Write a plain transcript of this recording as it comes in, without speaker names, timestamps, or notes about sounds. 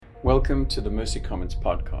Welcome to the Mercy Comments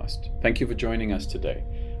podcast. Thank you for joining us today.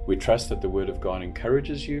 We trust that the Word of God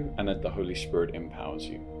encourages you and that the Holy Spirit empowers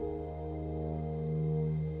you.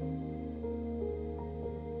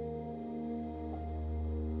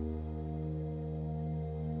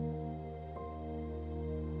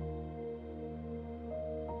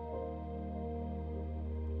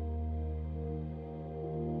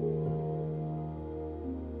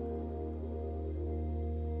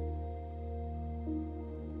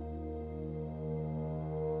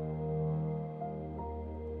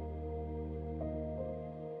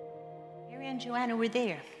 And Joanna were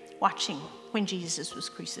there watching when Jesus was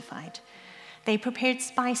crucified. They prepared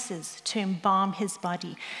spices to embalm his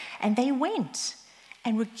body, and they went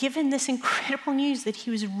and were given this incredible news that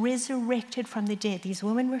he was resurrected from the dead. These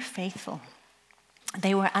women were faithful.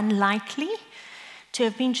 They were unlikely to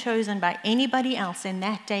have been chosen by anybody else in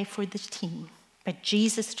that day for the team, but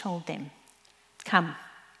Jesus told them, "Come,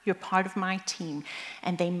 you're part of my team,"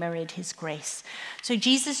 and they mirrored his grace. So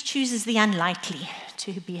Jesus chooses the unlikely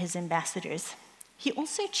to be his ambassadors. He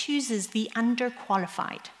also chooses the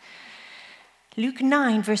underqualified. Luke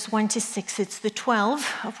 9, verse 1 to 6, it's the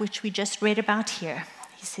 12 of which we just read about here.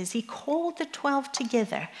 He says, he called the 12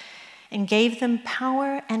 together and gave them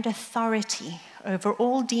power and authority over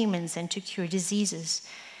all demons and to cure diseases.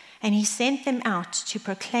 And he sent them out to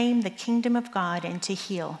proclaim the kingdom of God and to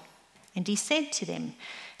heal. And he said to them,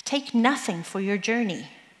 "Take nothing for your journey,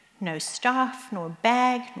 no staff, nor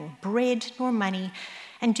bag, nor bread, nor money,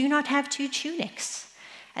 and do not have 2 tunics.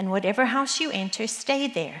 And whatever house you enter, stay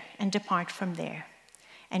there and depart from there.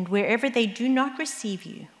 And wherever they do not receive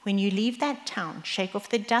you, when you leave that town, shake off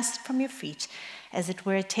the dust from your feet, as it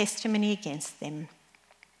were a testimony against them."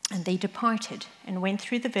 And they departed and went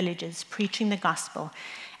through the villages, preaching the gospel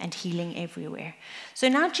and healing everywhere. So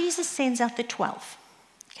now Jesus sends out the 12.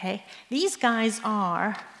 Okay, these guys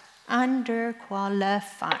are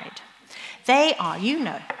underqualified. They are,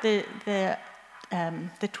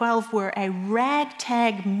 the 12 were a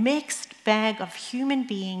ragtag mixed bag of human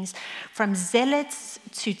beings, from zealots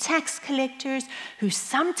to tax collectors, who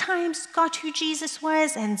sometimes got who Jesus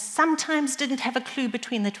was and sometimes didn't have a clue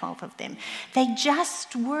between the 12 of them. They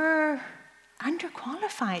just were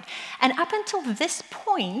underqualified. And up until this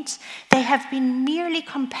point, they have been merely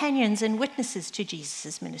companions and witnesses to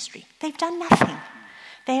Jesus' ministry. They've done nothing.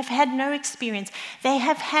 They have had no experience. They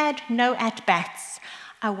have had no at-bats.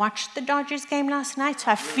 I watched the Dodgers game last night,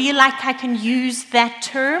 so I feel like I can use that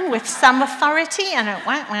term with some authority. I know,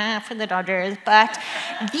 wah for the Dodgers, but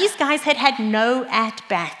these guys had had no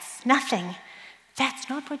at-bats, nothing. That's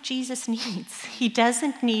not what Jesus needs. He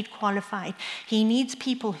doesn't need qualified. He needs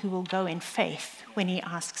people who will go in faith when he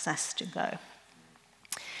asks us to go.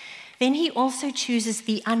 Then he also chooses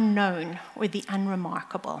the unknown or the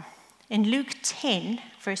unremarkable. In Luke 10,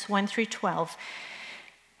 verse 1 through 12,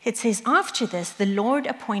 it says, "After this, the Lord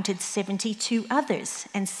appointed 72 others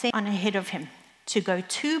and sent on ahead of him to go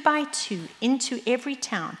 2 by 2 into every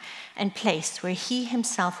town and place where he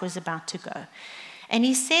himself was about to go. And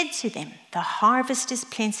he said to them, 'The harvest is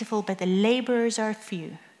plentiful, but the laborers are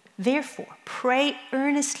few. Therefore, pray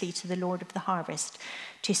earnestly to the Lord of the harvest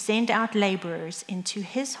to send out laborers into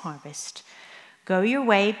his harvest. Go your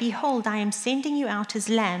way. Behold, I am sending you out as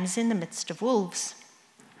lambs in the midst of wolves.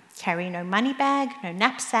 Carry no money bag, no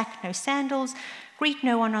knapsack, no sandals. Greet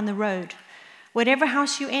no one on the road. Whatever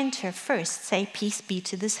house you enter, first say, peace be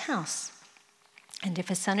to this house. And if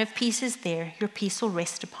a son of peace is there, your peace will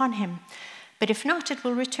rest upon him. But if not, it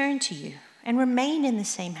will return to you. And remain in the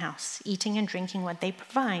same house, eating and drinking what they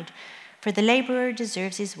provide. For the laborer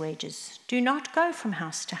deserves his wages. Do not go from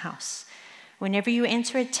house to house. Whenever you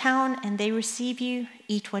enter a town and they receive you,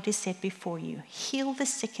 eat what is set before you. Heal the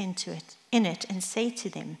sick in it, and say to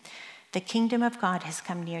them, the kingdom of God has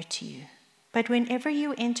come near to you. But whenever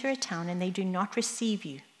you enter a town and they do not receive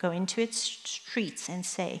you, go into its streets and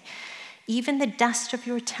say, even the dust of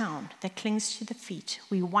your town that clings to the feet,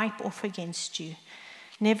 we wipe off against you.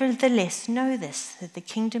 Nevertheless, know this, that the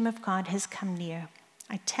kingdom of God has come near.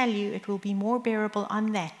 I tell you, it will be more bearable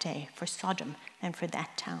on that day for Sodom than for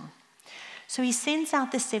that town." So he sends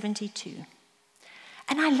out the 72.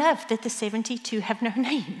 And I love that the 72 have no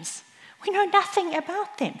names. We know nothing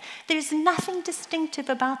about them. There's nothing distinctive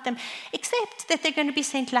about them, except that they're going to be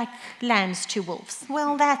sent like lambs to wolves.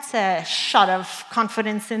 Well, that's a shot of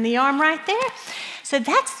confidence in the arm right there. So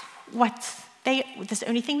that's the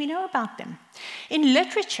only thing we know about them. In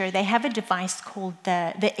literature, they have a device called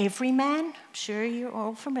the everyman. I'm sure you're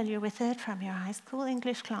all familiar with it from your high school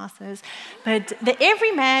English classes. But the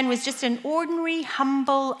everyman was just an ordinary,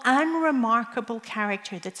 humble, unremarkable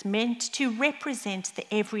character that's meant to represent the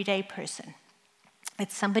everyday person.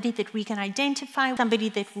 It's somebody that we can identify, somebody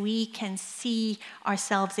that we can see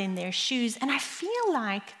ourselves in their shoes. And I feel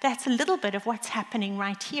like that's a little bit of what's happening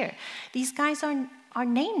right here. These guys are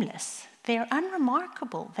nameless. They are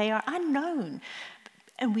unremarkable. They are unknown.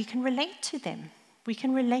 And we can relate to them. We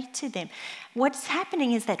can relate to them. What's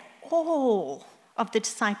happening is that all of the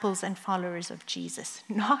disciples and followers of Jesus,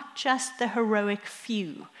 not just the heroic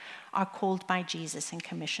few, are called by Jesus and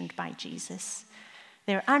commissioned by Jesus.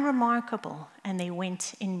 They're unremarkable, and they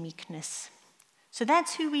went in meekness. So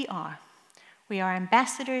that's who we are. We are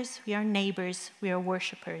ambassadors, we are neighbors, we are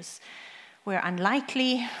worshipers. We're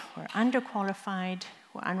unlikely, we're underqualified,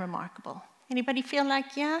 we're unremarkable. Anybody feel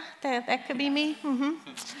like, yeah, that could be me? Mm-hmm.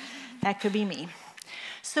 That could be me.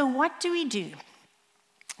 So what do?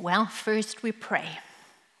 Well, first we pray.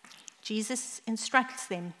 Jesus instructs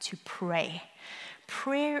them to pray.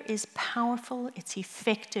 Prayer is powerful, it's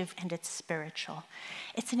effective, and it's spiritual.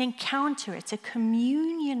 It's an encounter, it's a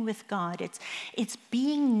communion with God. It's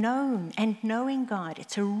being known and knowing God.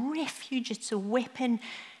 It's a refuge, it's a weapon.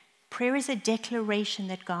 Prayer is a declaration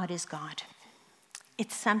that God is God.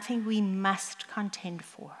 It's something we must contend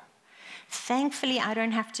for. Thankfully, I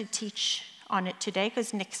don't have to teach on it today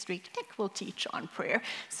because next week Nick will teach on prayer.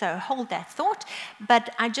 So hold that thought.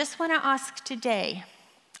 But I just want to ask today,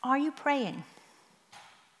 are you praying?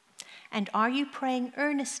 And are you praying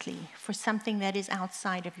earnestly for something that is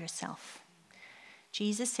outside of yourself?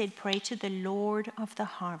 Jesus said, pray to the Lord of the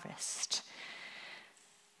harvest.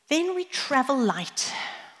 Then we travel light.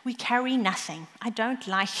 We carry nothing. I don't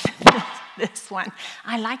like this one.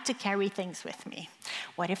 I like to carry things with me.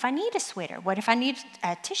 What if I need a sweater? What if I need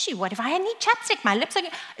a tissue? What if I need chapstick? My lips are...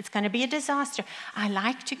 It's going to be a disaster. I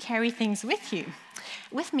like to carry things with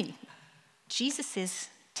me. Jesus says,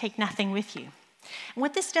 take nothing with you. And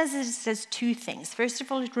what this does is it does two things. First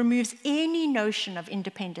of all, it removes any notion of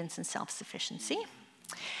independence and self-sufficiency.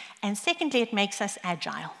 And secondly, it makes us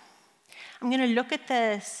agile. I'm going to look at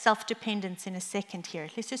the self-dependence in a second here.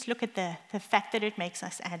 Let's just look at the fact that it makes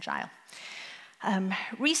us agile.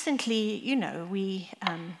 Recently, we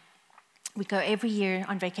go every year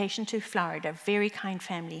on vacation to Florida. A very kind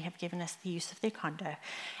family have given us the use of their condo,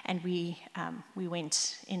 and we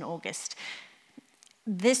went in August.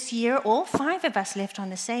 This year, all 5 of us left on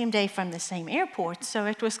the same day from the same airport, so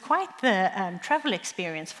it was quite the travel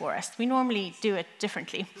experience for us. We normally do it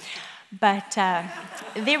differently. But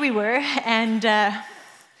there we were, and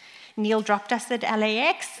Neil dropped us at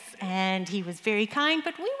LAX, and he was very kind,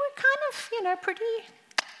 but we were kind of, pretty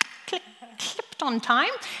clipped on time.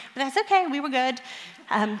 But that's okay, we were good.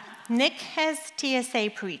 Nick has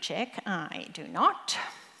TSA pre-check. I do not.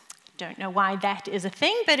 Don't know why that is a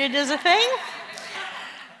thing, but it is a thing.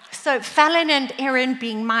 So Fallon and Erin,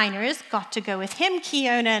 being minors, got to go with him.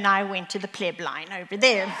 Kiona and I went to the pleb line over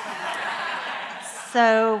there.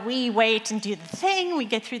 So we wait and do the thing. We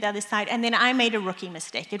get through the other side. And then I made a rookie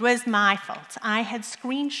mistake. It was my fault. I had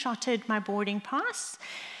screenshotted my boarding pass.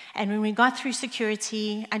 And when we got through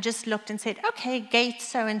security, I just looked and said, okay, gate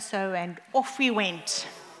so-and-so, and off we went.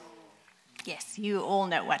 Yes, you all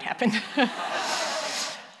know what happened.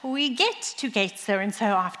 We get to gate so-and-so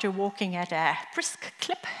after walking at a brisk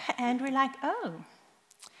clip, and we're like, oh,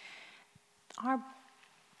 our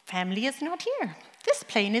family is not here. This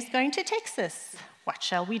plane is going to Texas. What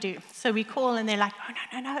shall we do? So we call, and they're like,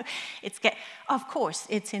 oh, no. Of course,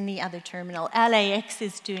 it's in the other terminal. LAX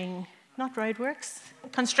is doing, not roadworks,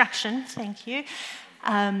 construction, thank you.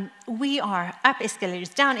 We are up escalators,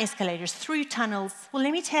 down escalators, through tunnels. Well,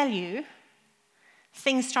 let me tell you,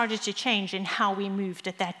 things started to change in how we moved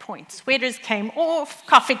at that point. Sweaters came off,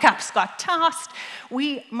 coffee cups got tossed.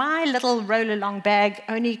 My little roll-along bag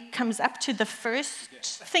only comes up to the first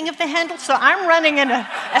thing of the handle, so I'm running in a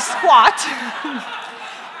squat.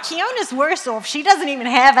 Kiona's worse off. She doesn't even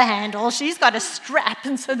have a handle. She's got a strap,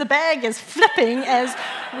 and so the bag is flipping as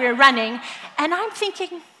we're running. And I'm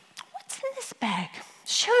thinking, what's in this bag?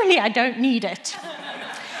 Surely I don't need it.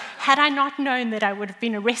 Had I not known that I would have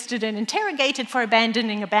been arrested and interrogated for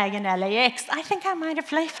abandoning a bag in LAX, I think I might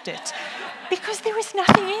have left it because there was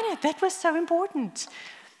nothing in it that was so important.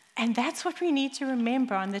 And that's what we need to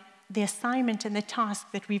remember on the assignment and the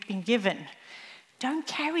task that we've been given. Don't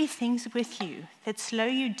carry things with you that slow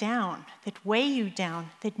you down, that weigh you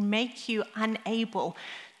down, that make you unable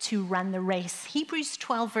to run the race. Hebrews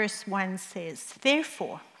 12 verse 1 says,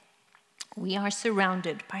 therefore, we are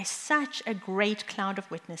surrounded by such a great cloud of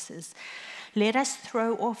witnesses. Let us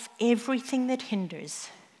throw off everything that hinders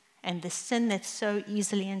and the sin that so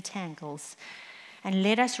easily entangles, and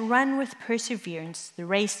let us run with perseverance the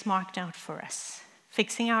race marked out for us,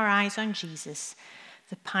 fixing our eyes on Jesus,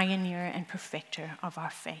 the pioneer and perfecter of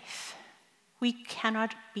our faith. We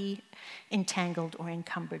cannot be entangled or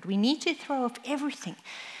encumbered. We need to throw off everything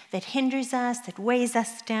that hinders us, that weighs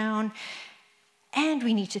us down, and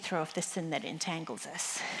we need to throw off the sin that entangles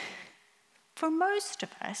us. For most of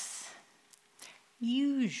us,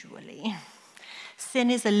 usually,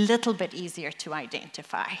 sin is a little bit easier to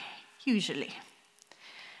identify, usually,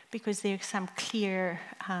 because there are some clear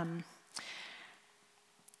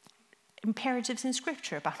imperatives in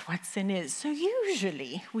Scripture about what sin is. So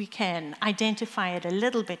usually we can identify it a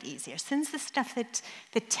little bit easier. Sin's the stuff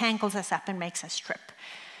that tangles us up and makes us trip.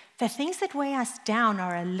 The things that weigh us down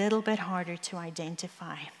are a little bit harder to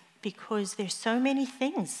identify because there's so many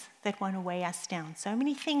things that want to weigh us down, so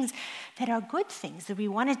many things that are good things that we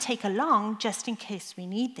want to take along just in case we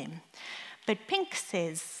need them. But Pink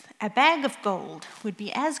says a bag of gold would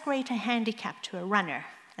be as great a handicap to a runner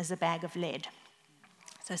as a bag of lead.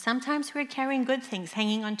 So sometimes we're carrying good things,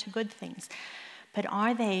 hanging on to good things. But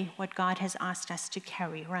are they what God has asked us to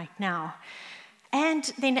carry right now?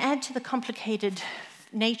 And then add to the complicated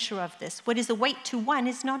nature of this. What is a weight to one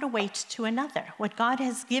is not a weight to another. What God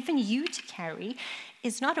has given you to carry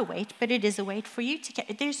is not a weight, but it is a weight for you to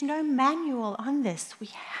carry. There's no manual on this. We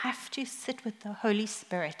have to sit with the Holy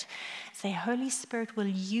Spirit. Say, Holy Spirit, will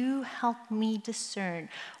you help me discern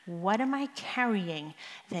what am I carrying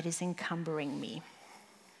that is encumbering me?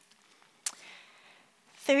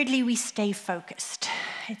 Thirdly, we stay focused.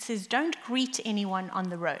 It says, don't greet anyone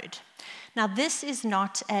on the road. Now, this is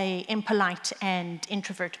not an impolite and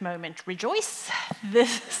introvert moment. Rejoice.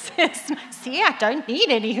 This is, see, I don't need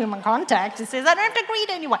any human contact. It says, I don't have to greet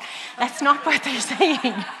anyone. That's not what they're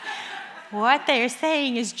saying. What they're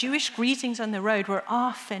saying is Jewish greetings on the road were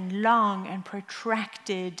often long and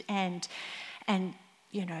protracted and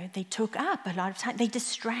they took up a lot of time. They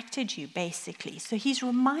distracted you, basically. So he's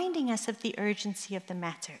reminding us of the urgency of the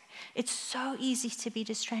matter. It's so easy to be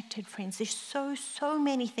distracted, friends. There's so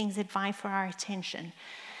many things that vie for our attention.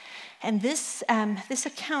 And this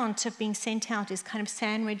account of being sent out is kind of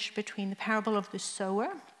sandwiched between the parable of the sower.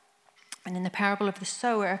 And in the parable of the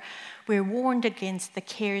sower, we're warned against the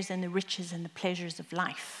cares and the riches and the pleasures of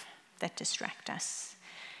life that distract us.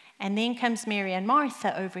 And then comes Mary and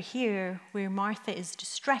Martha over here, where Martha is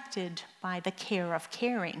distracted by the care of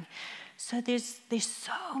caring. So there's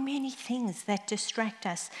so many things that distract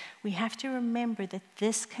us. We have to remember that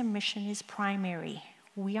this commission is primary.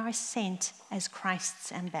 We are sent as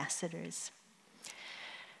Christ's ambassadors.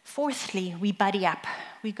 Fourthly, we buddy up.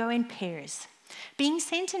 We go in pairs. Being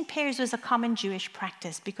sent in pairs was a common Jewish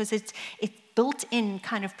practice because it's built-in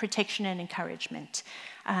kind of protection and encouragement.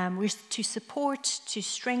 We're to support, to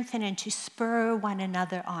strengthen, and to spur one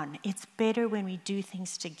another on. It's better when we do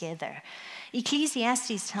things together.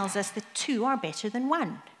 Ecclesiastes tells us that two are better than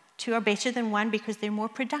one. Two are better than one because they're more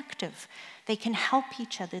productive. They can help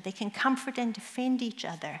each other. They can comfort and defend each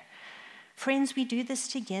other. Friends, we do this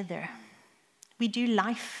together. We do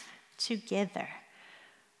life together.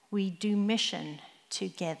 We do mission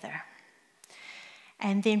together.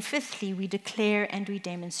 And then fifthly, we declare and we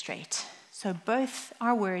demonstrate. So both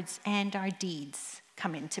our words and our deeds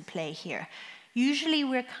come into play here. Usually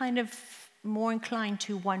we're kind of more inclined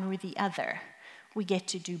to one or the other. We get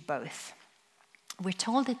to do both. We're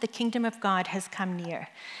told that the kingdom of God has come near.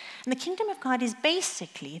 And the kingdom of God is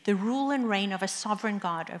basically the rule and reign of a sovereign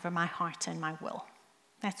God over my heart and my will.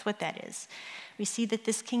 That's what that is. We see that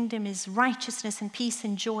this kingdom is righteousness and peace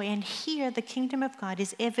and joy. And here the kingdom of God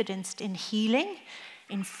is evidenced in healing,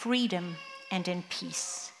 in freedom, and in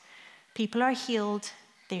peace. People are healed,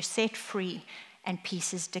 they're set free, and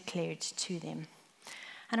peace is declared to them.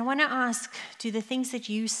 And I want to ask, do the things that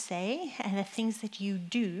you say and the things that you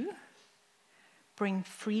do bring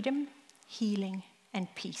freedom, healing,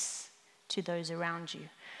 and peace to those around you?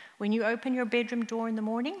 When you open your bedroom door in the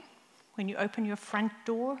morning, when you open your front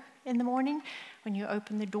door in the morning, when you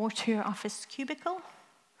open the door to your office cubicle,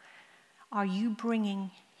 are you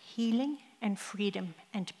bringing healing and freedom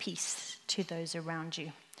and peace to those around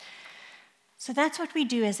you? So that's what we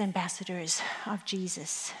do as ambassadors of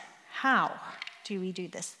Jesus. How do we do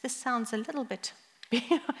this? This sounds a little bit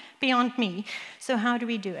beyond me. So how do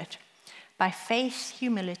we do it? By faith,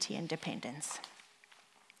 humility, and dependence.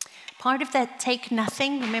 Part of that take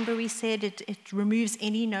nothing, remember we said it removes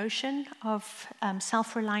any notion of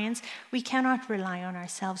self-reliance. We cannot rely on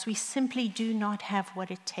ourselves. We simply do not have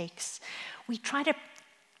what it takes. We try to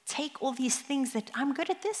take all these things that I'm good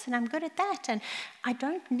at this and I'm good at that, and I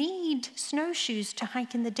don't need snowshoes to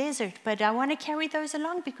hike in the desert, but I want to carry those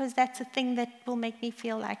along because that's a thing that will make me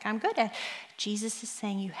feel like I'm good at. Jesus is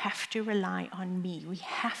saying you have to rely on me. We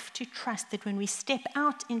have to trust that when we step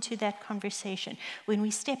out into that conversation, when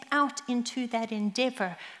we step out into that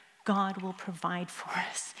endeavor, God will provide for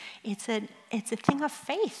us. It's a thing of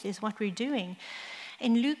faith is what we're doing.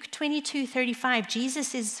 In Luke 22:35,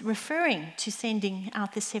 Jesus is referring to sending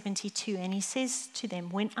out the 72, and he says to them,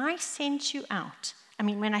 when I sent you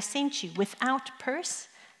without purse,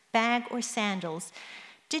 bag, or sandals,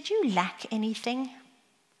 did you lack anything?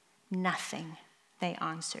 Nothing, they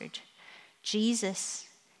answered. Jesus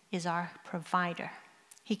is our provider.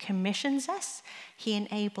 He commissions us, he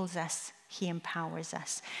enables us, he empowers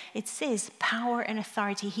us. It says power and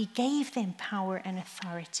authority. He gave them power and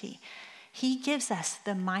authority. He gives us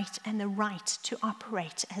the might and the right to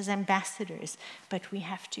operate as ambassadors, but we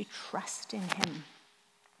have to trust in him.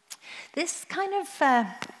 This kind of,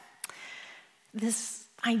 this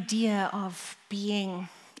idea of being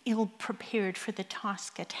ill-prepared for the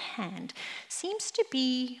task at hand seems to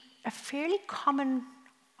be a fairly common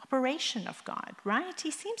operation of God, right?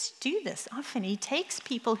 He seems to do this often. He takes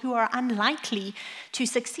people who are unlikely to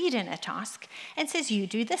succeed in a task and says, you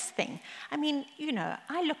do this thing. I mean,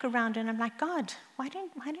 I look around and I'm like, God, why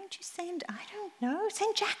don't you send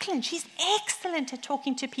Jacqueline. She's excellent at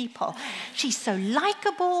talking to people. She's so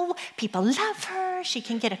likable. People love her. She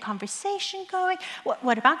can get a conversation going.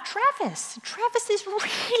 What about Travis? Travis is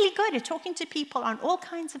really good at talking to people on all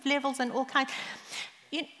kinds of levels and all kinds.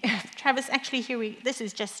 Travis, actually, this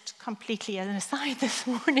is just completely an aside this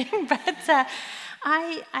morning, but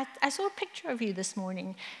I saw a picture of you this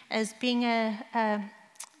morning as being a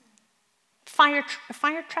fire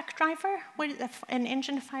truck driver, a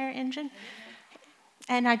fire engine,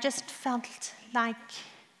 and I just felt like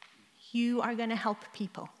you are going to help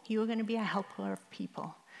people. You are going to be a helper of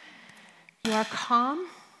people. You are calm,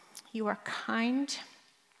 you are kind,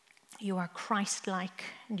 you are Christ-like,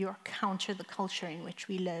 and you are counter the culture in which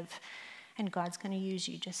we live. And God's going to use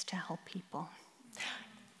you just to help people.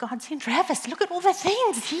 God sent Travis. Look at all the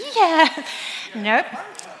things here. Nope.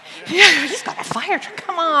 He's got a fire truck.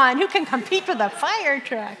 Come on. Who can compete with a fire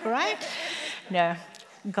truck, right? No.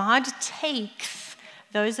 God takes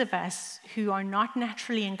those of us who are not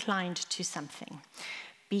naturally inclined to something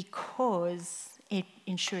because it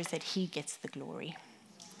ensures that he gets the glory.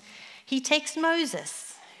 He takes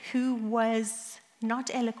Moses, who was not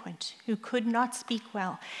eloquent, who could not speak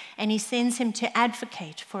well, and he sends him to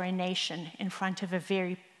advocate for a nation in front of a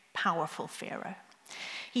very powerful Pharaoh.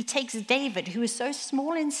 He takes David, who is so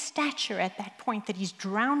small in stature at that point that he's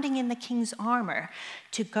drowning in the king's armor,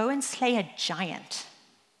 to go and slay a giant.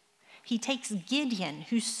 He takes Gideon,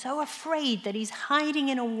 who's so afraid that he's hiding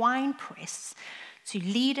in a wine press, to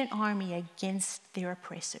lead an army against their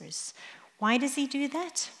oppressors. Why does he do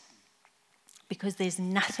that? Because there's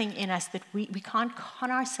nothing in us that we can't con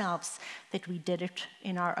ourselves that we did it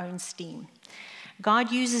in our own steam. God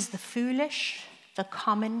uses the foolish, the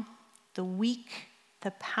common, the weak,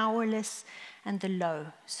 the powerless, and the low,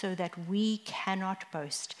 so that we cannot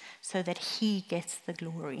boast, so that he gets the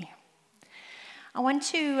glory.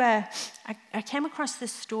 I came across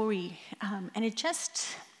this story, and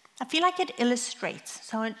I feel like it illustrates.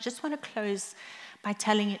 So I just want to close by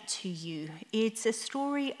telling it to you. It's a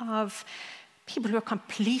story of people who are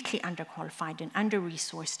completely underqualified and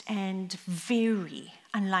under-resourced and very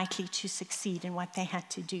unlikely to succeed in what they had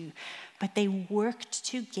to do. But they worked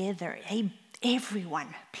together.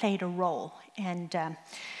 Everyone played a role. And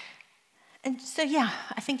so,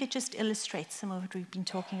 I think it just illustrates some of what we've been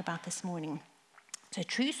talking about this morning. It's a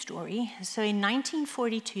true story. So in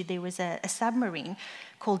 1942, there was a submarine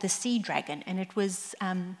called the Sea Dragon, and it was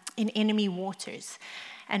in enemy waters.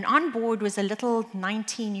 And on board was a little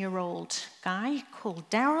 19-year-old guy called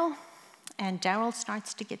Daryl, and Daryl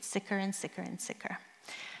starts to get sicker and sicker and sicker.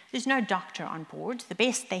 There's no doctor on board. The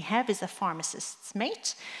best they have is a pharmacist's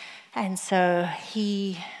mate. And so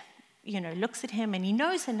he, looks at him, and he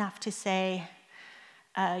knows enough to say,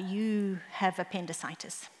 you have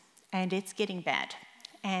appendicitis, and it's getting bad,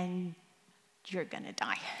 and you're going to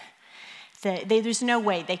die. There's no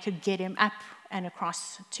way they could get him up and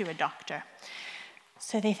across to a doctor.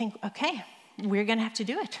 So they think, okay, we're going to have to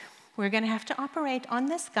do it. We're going to have to operate on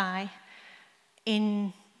this guy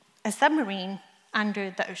in a submarine under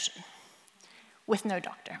the ocean with no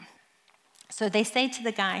doctor. So they say to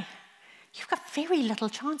the guy, you've got very little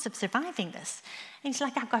chance of surviving this. And he's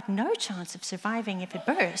like, I've got no chance of surviving if it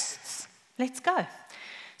bursts. Let's go.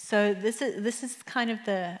 So this is kind of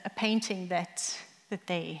a painting that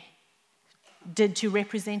they did to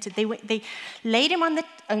represent it. They laid him on the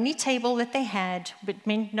only table that they had, but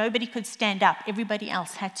meant nobody could stand up. Everybody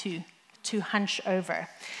else had to hunch over.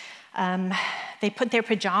 They put their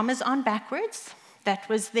pajamas on backwards. That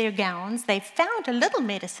was their gowns. They found a little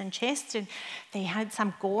medicine chest, and they had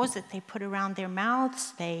some gauze that they put around their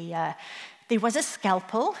mouths. They There was a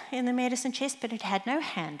scalpel in the medicine chest, but it had no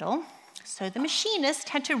handle. So the machinist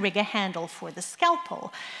had to rig a handle for the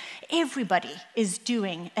scalpel. Everybody is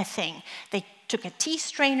doing a thing. They took a tea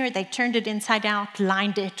strainer, they turned it inside out,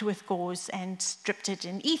 lined it with gauze, and stripped it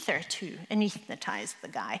in ether to anesthetize the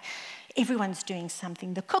guy. Everyone's doing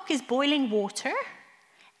something. The cook is boiling water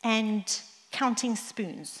and counting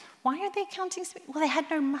spoons. Why are they counting spoons? Well, they had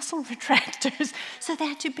no muscle retractors, so they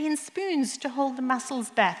had to bend spoons to hold the muscles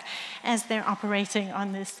back as they're operating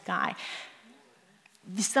on this guy.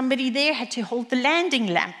 Somebody there had to hold the landing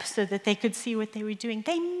lamp so that they could see what they were doing.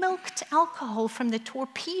 They milked alcohol from the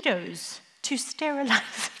torpedoes to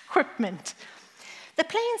sterilize equipment. The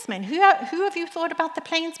plainsman, who have you thought about the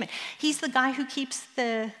plainsman? He's the guy who keeps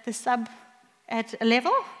the sub at a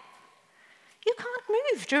level. You can't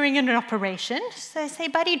move during an operation. So say,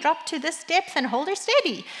 buddy, drop to this depth and hold her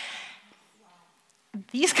steady.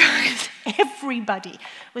 These guys, everybody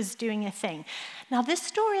was doing a thing. Now, this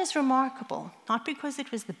story is remarkable, not because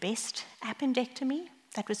it was the best appendectomy,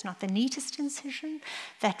 that was not the neatest incision,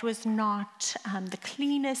 that was not the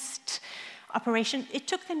cleanest operation. It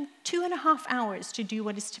took them 2.5 hours to do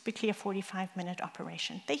what is typically a 45-minute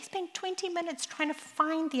operation. They spent 20 minutes trying to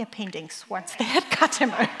find the appendix once they had cut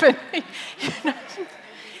him open.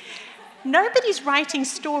 Nobody's writing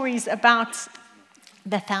stories about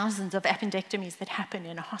the thousands of appendectomies that happen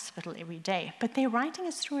in a hospital every day, but they're writing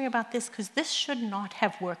a story about this because this should not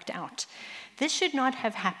have worked out. This should not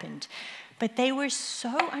have happened. But they were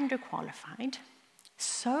so underqualified,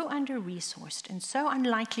 so under-resourced, and so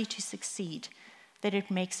unlikely to succeed that it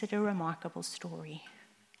makes it a remarkable story.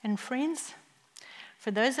 And friends, for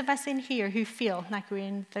those of us in here who feel like we're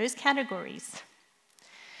in those categories,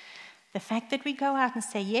 the fact that we go out and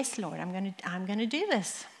say, yes, Lord, I'm going to do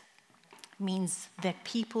this, means that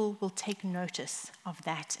people will take notice of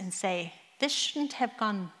that and say, this shouldn't have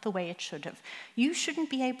gone the way it should have. You shouldn't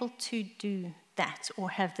be able to do that or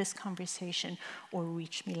have this conversation or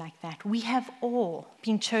reach me like that. We have all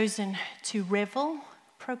been chosen to revel,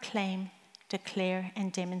 proclaim, declare,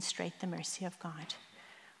 and demonstrate the mercy of God.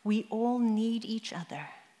 We all need each other.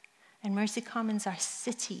 And Mercy Commons, our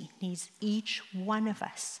city, needs each one of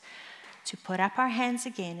us to put up our hands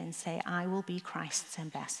again and say, I will be Christ's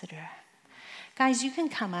ambassador. Guys, you can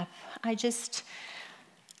come up.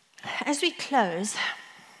 As we close,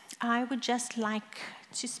 I would just like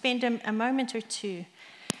to spend a moment or two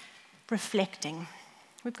reflecting.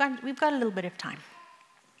 We've got a little bit of time.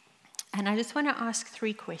 And I just want to ask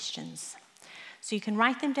 3 questions. So you can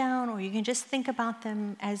write them down or you can just think about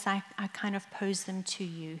them as I kind of pose them to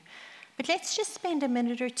you. But let's just spend a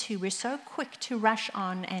minute or two. We're so quick to rush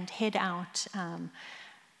on and head out.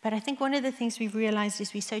 But I think one of the things we've realized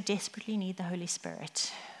is we so desperately need the Holy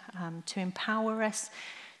Spirit to empower us,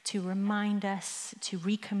 to remind us, to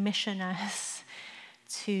recommission us,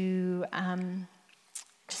 to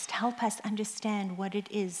just help us understand what it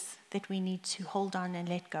is that we need to hold on and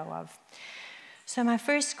let go of. So my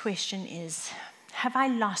first question is, have I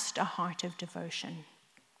lost a heart of devotion?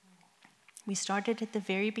 We started at the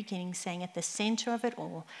very beginning saying at the center of it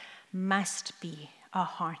all must be a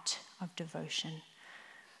heart of devotion.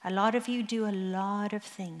 A lot of you do a lot of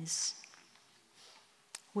things.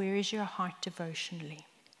 Where is your heart devotionally?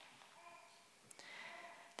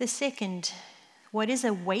 The second, what is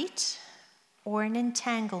a weight or an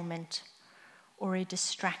entanglement or a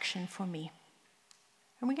distraction for me?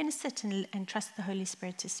 And we're going to sit and trust the Holy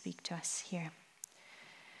Spirit to speak to us here.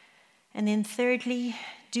 And then thirdly,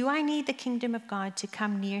 do I need the kingdom of God to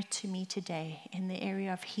come near to me today in the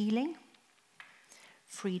area of healing,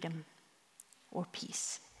 freedom, or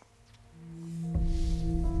peace?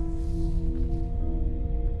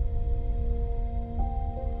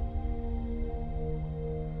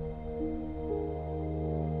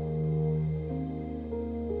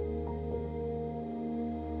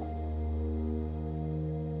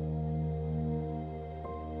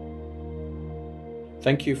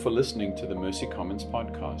 Thank you for listening to the Mercy Commons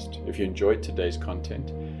podcast. If you enjoyed today's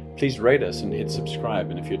content, please rate us and hit subscribe.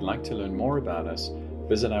 And if you'd like to learn more about us,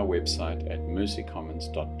 visit our website at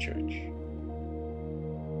mercycommons.church.